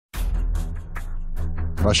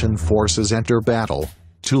Russian forces enter battle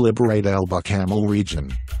to liberate Al-Bukamal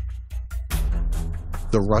region.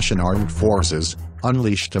 The Russian armed forces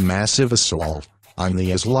unleashed a massive assault on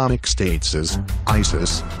the Islamic State's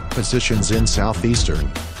ISIS positions in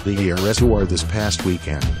southeastern Deir ez-Zor this past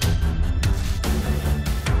weekend.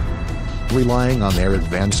 Relying on their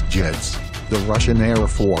advanced jets, the Russian Air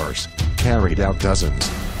Force carried out dozens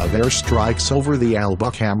of airstrikes over the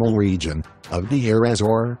Al-Bukamal region of Deir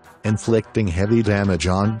ez-Zor, inflicting heavy damage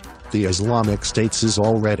on the Islamic State's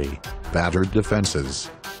already battered defenses.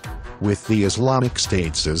 With the Islamic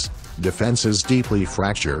State's defenses deeply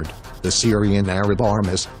fractured, the Syrian Arab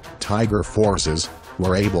Army's Tiger forces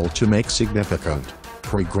were able to make significant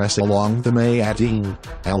progress along the Mayadeen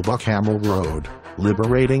Al-Bukamal road,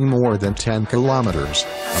 liberating more than 10 kilometers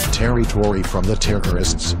of territory from the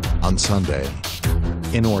terrorists on Sunday.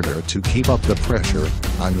 In order to keep up the pressure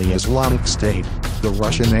on the Islamic State, the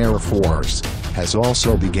Russian Air Force has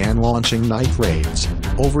also began launching night raids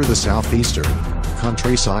over the southeastern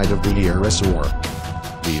countryside of Deir ez-Zor.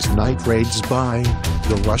 These night raids by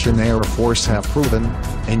the Russian Air Force have proven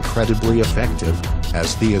incredibly effective,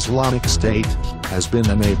 as the Islamic State has been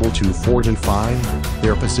unable to fortify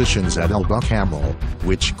their positions at Al-Bukamal,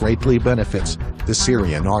 which greatly benefits the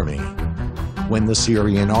Syrian army. When the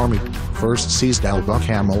Syrian army first seized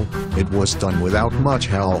Al-Bukamal, it was done without much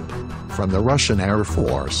help from the Russian Air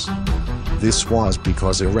Force. This was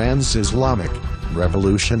because Iran's Islamic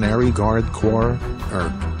Revolutionary Guard Corps,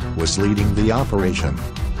 IRG, was leading the operation.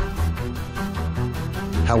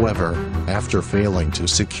 However, after failing to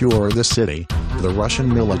secure the city, the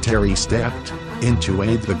Russian military stepped in to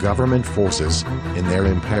aid the government forces in their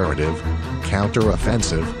imperative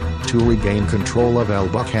counter-offensive to regain control of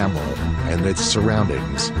Al-Bukamal and its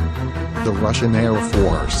surroundings. The Russian Air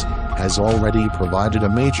Force has already provided a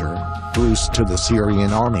major boost to the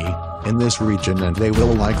Syrian army in this region, and they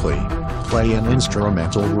will likely play an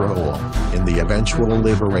instrumental role in the eventual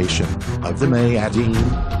liberation of the Mayadeen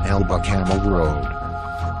Al-Bukamal road.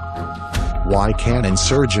 Why can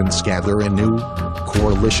insurgents gather in new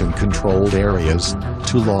coalition-controlled areas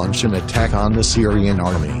to launch an attack on the Syrian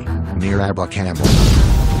army near Al-Bukamal?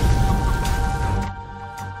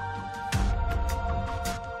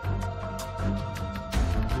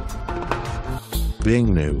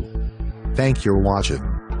 Being new. Thank you for watching.